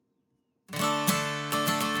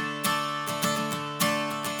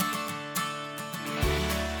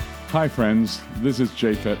Hi friends, this is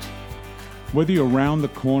Japhet. Whether you're around the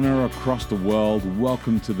corner or across the world,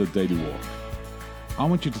 welcome to the Daily Walk. I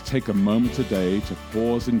want you to take a moment today to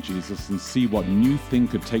pause in Jesus and see what new thing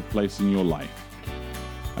could take place in your life.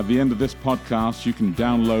 At the end of this podcast, you can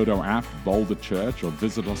download our app, Boulder Church, or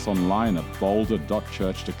visit us online at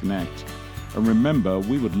boulder.church to connect. And remember,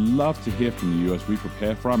 we would love to hear from you as we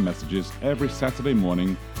prepare for our messages every Saturday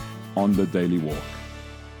morning on the Daily Walk.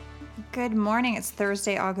 Good morning. It's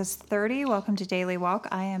Thursday, August 30. Welcome to Daily Walk.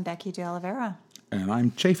 I am Becky de Oliveira. And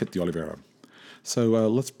I'm Japhet de Oliveira. So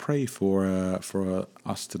let's pray for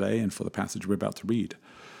us today and for the passage we're about to read.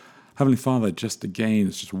 Heavenly Father, just again,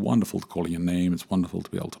 it's just wonderful to call your name. It's wonderful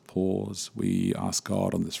to be able to pause. We ask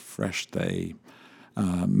God on this fresh day,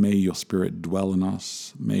 may your Spirit dwell in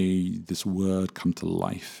us. May this word come to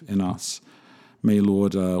life in us. May,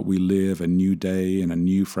 Lord, we live a new day in a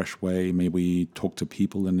new, fresh way. May we talk to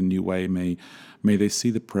people in a new way. May they see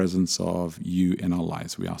the presence of you in our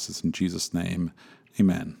lives. We ask this in Jesus' name.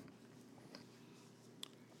 Amen.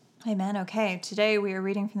 Amen. Okay, today we are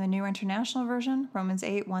reading from the New International Version, Romans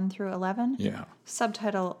 8, 1 through 11. Yeah.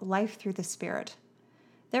 Subtitle, Life Through the Spirit.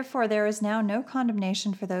 Therefore, there is now no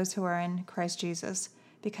condemnation for those who are in Christ Jesus,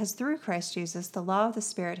 because through Christ Jesus, the law of the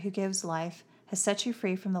Spirit who gives life has set you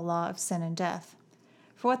free from the law of sin and death.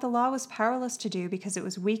 For what the law was powerless to do because it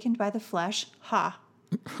was weakened by the flesh,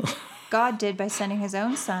 God did by sending his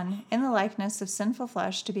own Son in the likeness of sinful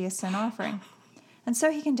flesh to be a sin offering. And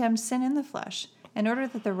so he condemned sin in the flesh, in order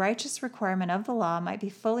that the righteous requirement of the law might be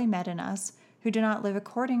fully met in us, who do not live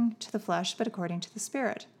according to the flesh, but according to the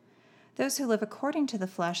Spirit. Those who live according to the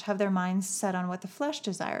flesh have their minds set on what the flesh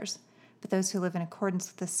desires, but those who live in accordance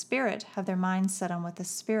with the Spirit have their minds set on what the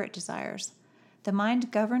Spirit desires. The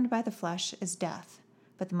mind governed by the flesh is death,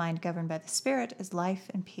 but the mind governed by the Spirit is life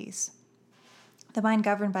and peace. The mind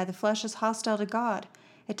governed by the flesh is hostile to God.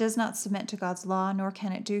 It does not submit to God's law, nor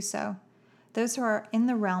can it do so. Those who are in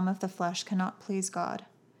the realm of the flesh cannot please God.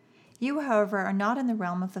 You, however, are not in the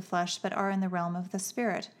realm of the flesh, but are in the realm of the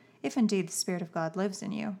Spirit, if indeed the Spirit of God lives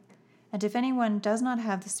in you. And if anyone does not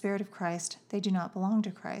have the Spirit of Christ, they do not belong to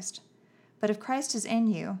Christ. But if Christ is in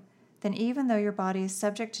you, then even though your body is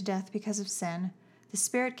subject to death because of sin, the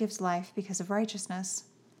Spirit gives life because of righteousness.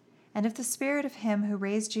 And if the Spirit of him who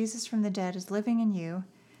raised Jesus from the dead is living in you,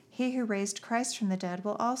 he who raised Christ from the dead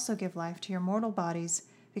will also give life to your mortal bodies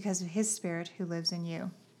because of his Spirit who lives in you.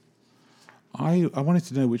 I wanted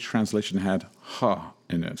to know which translation had "ha"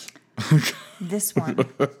 in it. This one,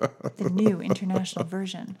 the New International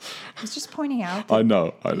Version. I was just pointing out that I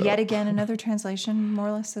know. yet again another translation more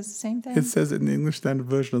or less says the same thing. It says it in the English Standard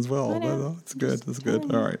Version as well. I know. That's good. That's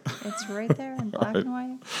good. All right. It's right there in black and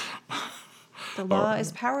white. The law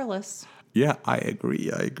is powerless Yeah, I agree.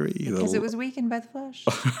 because it was weakened by the flesh.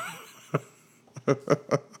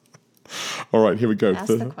 All right, here we go. Ask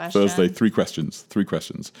the question. Thursday, three questions.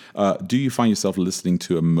 Do you find yourself listening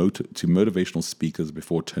to to motivational speakers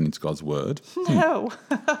before turning to God's word? No.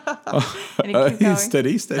 And you keep going.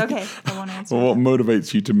 Steady. Okay, I won't answer. What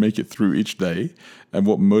motivates you to make it through each day? And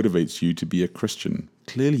what motivates you to be a Christian?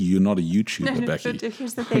 Clearly, you're not a YouTuber, Becky. But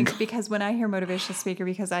here's the thing, because when I hear motivational speaker,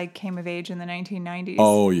 because I came of age in the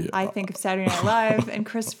 1990s, I think of Saturday Night Live and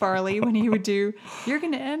Chris Farley when he would do, "You're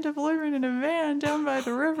going to end up living in a van down by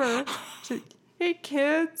the river. Hey,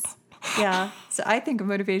 kids." Yeah. So I think of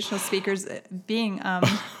motivational speakers being,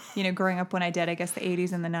 growing up when I did, I guess the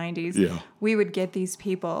 80s and the 90s. Yeah. We would get these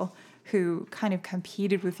people who kind of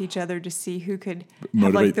competed with each other to see who could have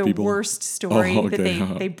Motivate like the people. worst story Oh, that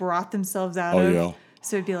okay. they brought themselves out of. Yeah.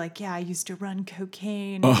 So it'd be like, yeah, I used to run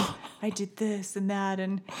cocaine, and I did this and that,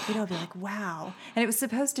 and we'd all be like, wow. And it was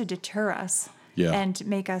supposed to deter us and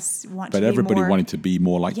make us want to be more. But everybody wanted to be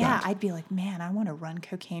more like that. Yeah, I'd be like, man, I want to run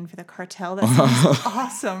cocaine for the cartel. That sounds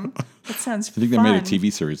awesome. That sounds fun. I think they made a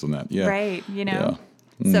TV series on that. Yeah. Right, Yeah.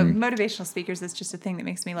 So motivational speakers is just a thing that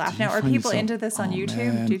makes me laugh. Now, are people into this on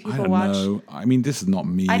YouTube? Man, Do people I don't watch? know. I mean, this is not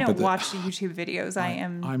me. I don't watch the YouTube videos.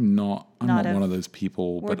 I'm not one of those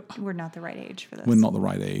people. But we're not the right age for this. we're not the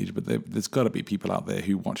right age. But there's got to be people out there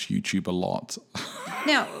who watch YouTube a lot.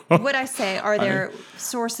 Now, would I say, are there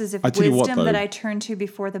sources of wisdom that I turn to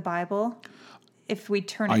before the Bible? If we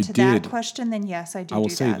turn it to that question, then yes, I do. I will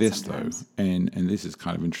say this sometimes. though, and this is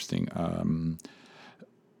kind of interesting.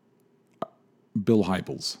 Bill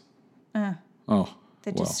Hybels.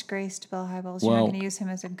 Disgraced Bill Hybels. You're not going to use him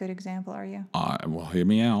as a good example, are you? Well, hear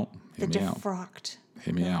me out. The defrocked.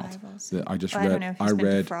 Hear me Bill out. Hybels. I just I read. don't know if he's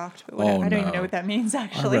been defrocked, but whatever. I don't even know what that means,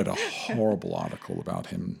 actually. I read a horrible article about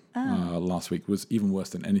him last week. It was even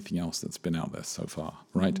worse than anything else that's been out there so far.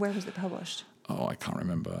 Right? Where was it published? I can't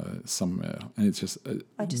remember somewhere, and it's just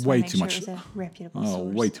I just way want to too make sure much. it was a reputable Oh,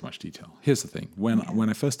 source. way too much detail. Here's the thing: when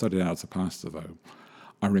I first started out as a pastor, though,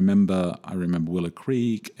 I remember Willow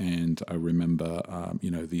Creek, and I remember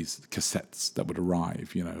these cassettes that would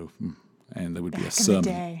arrive, and there would be a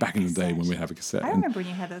sermon back in the day when we'd have a cassette. I And remember when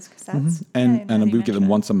you had those cassettes. and we would get them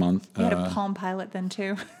once a month. You had a Palm Pilot then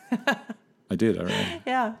too. I did. I really.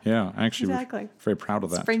 Yeah. Yeah, I actually Exactly. very proud of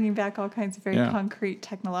that. Bringing back all kinds of very concrete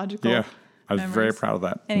technological. Yeah, I was very memories. proud of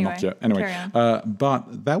that. Anyway, Anyway, carry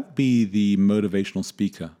but that would be the motivational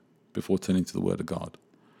speaker before turning to the Word of God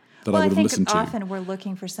that Well, I I would have think listened to. often we're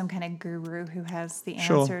looking for some kind of guru who has the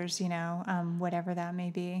Sure. answers, whatever that may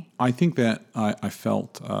be. I think that I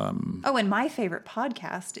felt Oh, and my favorite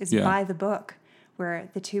podcast is Yeah. By the Book, where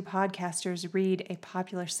the two podcasters read a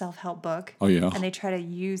popular self-help book. Oh, yeah. And they try to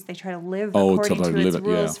live Oh, according try to to live its it,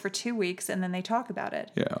 rules yeah. for 2 weeks, and then they talk about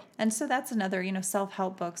it. yeah. And so that's another,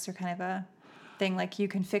 self-help books are kind of a thing, like you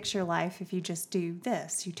can fix your life if you just do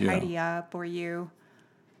this. You tidy up, or you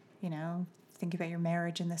think about your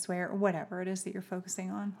marriage in this way, or whatever it is that you're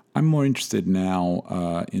focusing on. I'm more interested now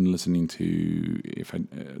in listening to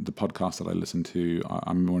the podcast that I listen to.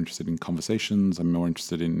 I'm more interested in conversations. I'm more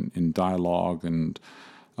interested in dialogue and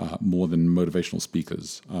more than motivational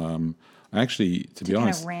speakers. I actually, to be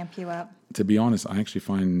honest, kind of ramp you up. I actually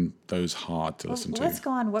find those hard to listen to. Let's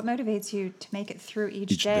go on. What motivates you to make it through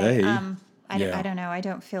each day? I Yeah. don't know. I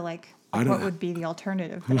don't feel like I don't what know. would be the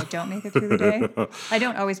alternative, that I don't make it through the day. I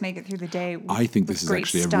don't always make it through the day. I think with this is great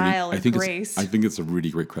actually style I and think grace. I think it's a really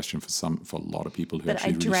great question for a lot of people who that I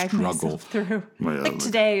actually really drag struggle. myself through. Well, Like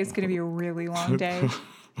today is going to be a really long day.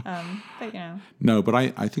 But No, but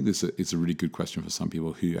I think this is a really good question for some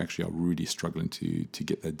people who actually are really struggling to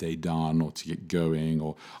get their day done or to get going.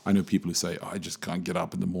 Or I know people who say, I just can't get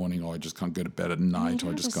up in the morning, or I just can't go to bed at night, you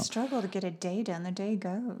or I don't just have to can't. struggle to get a day done. The day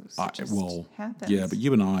goes. It just happens. Yeah, but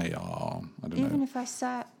you and I are, I don't Even know. if I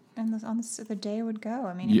sat and the day would go.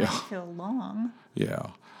 I mean, it Yeah. might feel long. Yeah.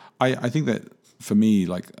 I think that for me,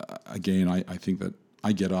 like, again, I think that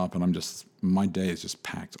I get up and my day is just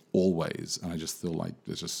packed always. And I just feel like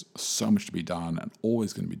there's just so much to be done and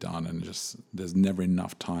always going to be done. And there's never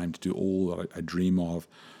enough time to do all that I dream of.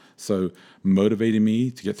 So motivating me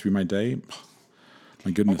to get through my day, my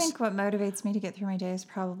I goodness, think what motivates me to get through my day is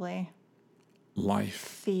probably life.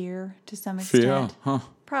 fear to some extent. Fear, huh?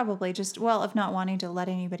 Probably just, of not wanting to let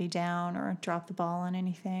anybody down or drop the ball on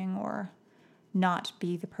anything, or not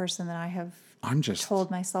be the person that I have told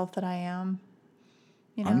myself that I am.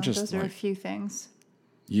 Those are a few things.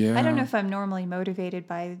 Yeah. I don't know if I'm normally motivated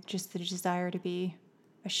by just the desire to be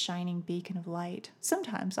a shining beacon of light.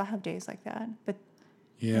 Sometimes I'll have days like that, but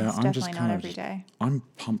Yeah, it's I'm definitely just not kind of every day. I'm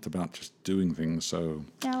pumped about just doing things. So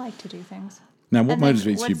Yeah, I like to do things. now, what And then motivates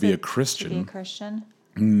you to what's be a it to be a Christian? Christian?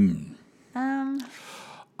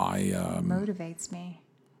 Motivates me.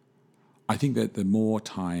 I think that the more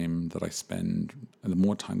time that I spend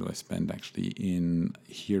actually in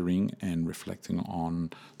hearing and reflecting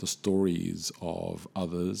on the stories of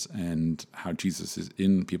others and how Jesus is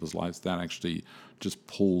in people's lives, that actually just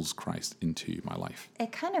pulls Christ into my life.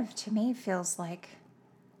 It kind of, to me, feels like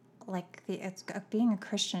being a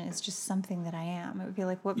Christian is just something that I am. It would be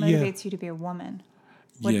like, what motivates you to be a woman?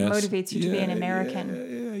 What motivates you to be an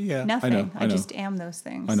American? Yeah. Nothing. I know. just am those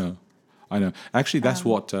things. I know. Actually, that's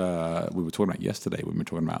what we were talking about yesterday when we were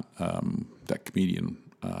talking about that comedian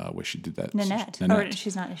where she did that. Nanette. Oh,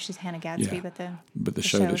 she's not. She's Hannah Gadsby, Yeah. but the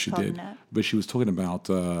show that is she called did. Nanette. But she was talking about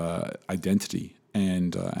identity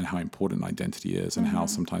and how important identity is, and how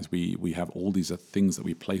sometimes we have all these things that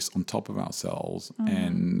we place on top of ourselves,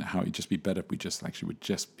 and how it'd just be better if we just actually were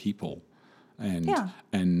just people. And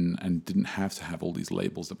didn't have to have all these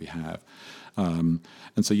labels that we have.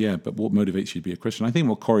 But what motivates you to be a Christian? I think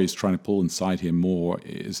what Corey is trying to pull inside here more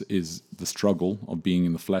is the struggle of being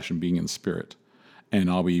in the flesh and being in the spirit. And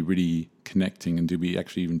are we really connecting, and do we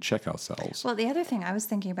actually even check ourselves? Well, the other thing I was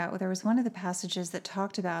thinking about, there was one of the passages that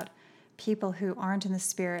talked about people who aren't in the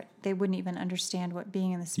spirit, they wouldn't even understand what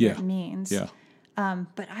being in the spirit means. Yeah.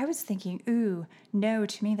 But I was thinking, no,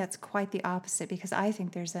 to me that's quite the opposite, because I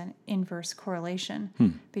think there's an inverse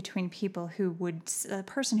correlation between a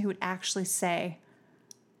person who would actually say,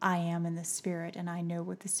 I am in the Spirit and I know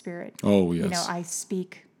what the Spirit, Oh, yes. I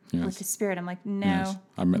speak Yes. with the Spirit. I'm like, no, Yes.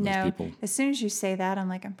 I met those people. As soon as you say that, I'm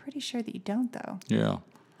like, I'm pretty sure that you don't, though. Yeah.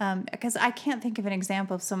 Because I can't think of an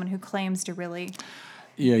example of someone who claims to really...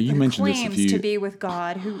 Yeah, you mentioned this a claims few... to be with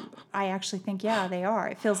God, who I actually think, they are.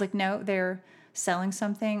 It feels like, no, they're selling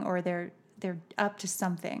something, or they're up to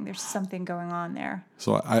something. There's something going on there.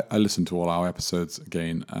 So I listened to all our episodes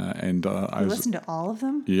again, and I You was... listen to all of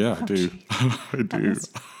them? Yeah, I do. I do.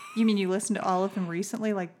 You mean you listened to all of them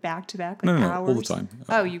recently, like back to back, No, hours? all the time.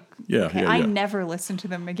 Oh, you? Yeah, okay. yeah, I yeah. never listen to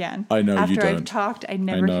them again. I know you After I've don't. talked, I I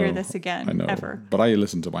never know, hear this again, I know. ever. But I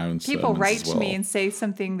listen to my own People sermons write as well. to me and say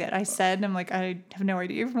something that I said, and I'm like, I have no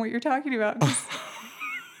idea from what you're talking about.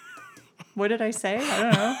 What did I say? I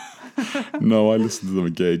don't know. No, I listen to them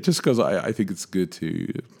again just because I think it's good to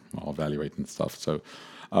evaluate and stuff. So,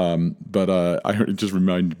 it just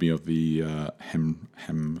reminded me of the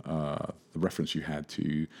the reference you had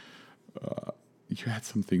to. You had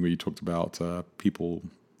something where you talked about people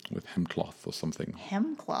with hemcloth or something.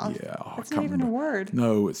 Hemcloth? Yeah, That's I not can't even remember. a word.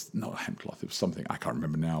 No, it's not hemcloth. It was something I can't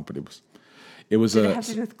remember now, but it was. Did it have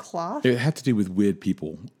to do with cloth? It had to do with weird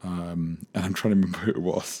people, and I'm trying to remember who it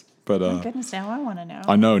was. But Oh, goodness, now I want to know.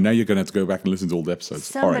 I know now you're going to have to go back and listen to all the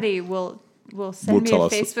episodes. All right. Somebody will send me tell a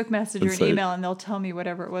us Facebook message or and an say- email, and they'll tell me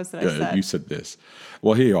whatever it was that I said. You said this.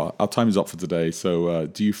 Well, here you are. Our time is up for today. So,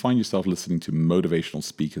 do you find yourself listening to motivational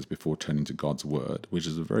speakers before turning to God's word, which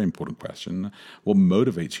is a very important question? What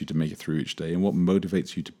motivates you to make it through each day, and what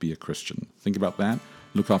motivates you to be a Christian? Think about that.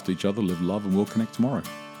 Look after each other, live love, and we'll connect tomorrow.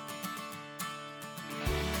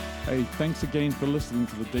 Hey, thanks again for listening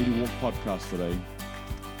to the Daily Walk podcast today.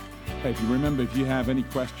 Hey, if you have any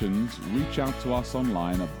questions, reach out to us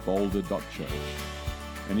online at boulder.church.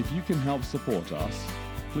 And if you can help support us,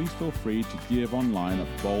 please feel free to give online at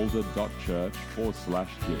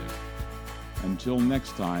boulder.church/give. Until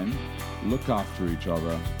next time, look after each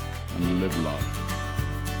other and live love.